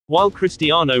While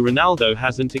Cristiano Ronaldo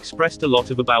hasn't expressed a lot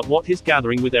about what his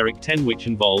gathering with Erik ten which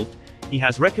involved, he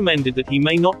has recommended that he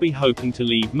may not be hoping to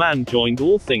leave Man Utd.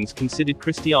 All things considered,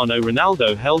 Cristiano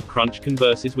Ronaldo held crunch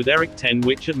converses with Erik ten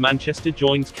which at Manchester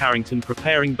Utd's Carrington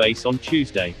preparing base on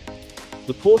Tuesday.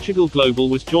 The Portugal global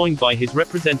was joined by his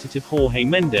representative Jorge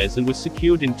Mendes and was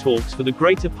secured in talks for the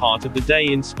greater part of the day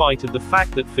in spite of the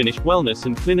fact that finished wellness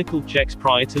and clinical checks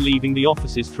prior to leaving the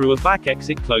offices through a back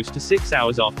exit close to 6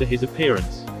 hours after his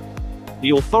appearance.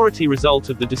 The authority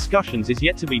result of the discussions is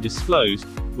yet to be disclosed,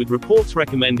 with reports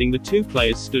recommending the two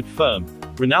players stood firm.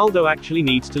 Ronaldo actually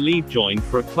needs to leave Utd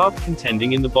for a club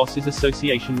contending in the Bosses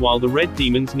Association while the Red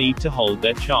Demons need to hold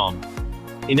their charm.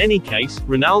 In any case,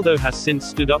 Ronaldo has since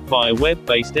stood up via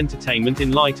web-based entertainment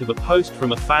in light of a post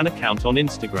from a fan account on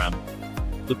Instagram.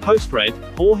 The post read,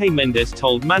 Jorge Mendes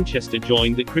told Manchester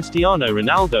Utd that Cristiano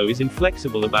Ronaldo is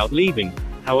inflexible about leaving.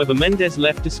 However, Mendes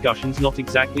left discussions not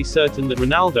exactly certain that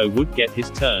Ronaldo would get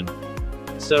his turn.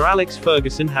 Sir Alex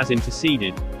Ferguson has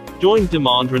interceded. Utd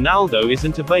demand Ronaldo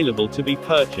isn't available to be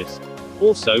purchased.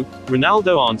 Also,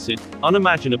 Ronaldo answered,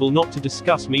 unimaginable not to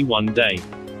discuss me one day.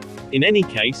 In any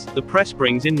case, the press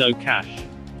brings in no cash.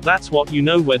 That's what you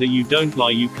know, whether you don't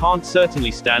lie you can't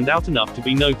certainly stand out enough to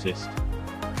be noticed.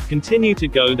 Continue to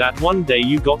go that one day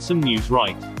you got some news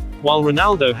right. While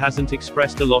Ronaldo hasn't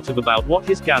expressed a lot about what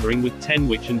his gathering with ten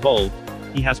which involved,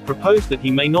 he has proposed that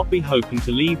he may not be hoping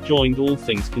to leave Utd. All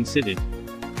things considered.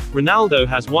 Ronaldo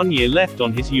has 1 year left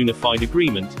on his unified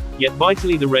agreement, yet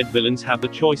vitally the Red Villains have the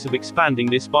choice of expanding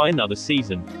this by another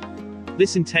season.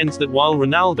 This intends that while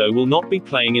Ronaldo will not be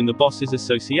playing in the Bosses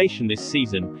Association this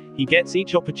season, he gets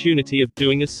each opportunity of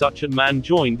doing as such at Man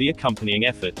Utd the accompanying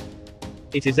effort.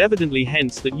 It is evidently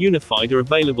hence that Unified are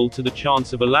available to the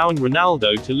chance of allowing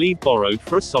Ronaldo to leave borrowed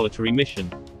for a solitary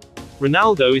mission.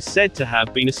 Ronaldo is said to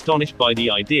have been astonished by the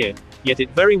idea, yet it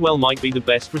very well might be the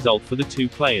best result for the two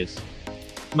players.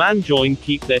 Man Utd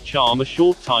keep their charm a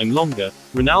short time longer.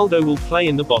 Ronaldo will play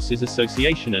in the Bosses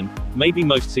Association and, maybe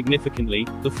most significantly,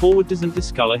 the forward doesn't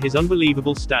discolor his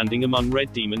unbelievable standing among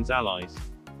Red Demons allies.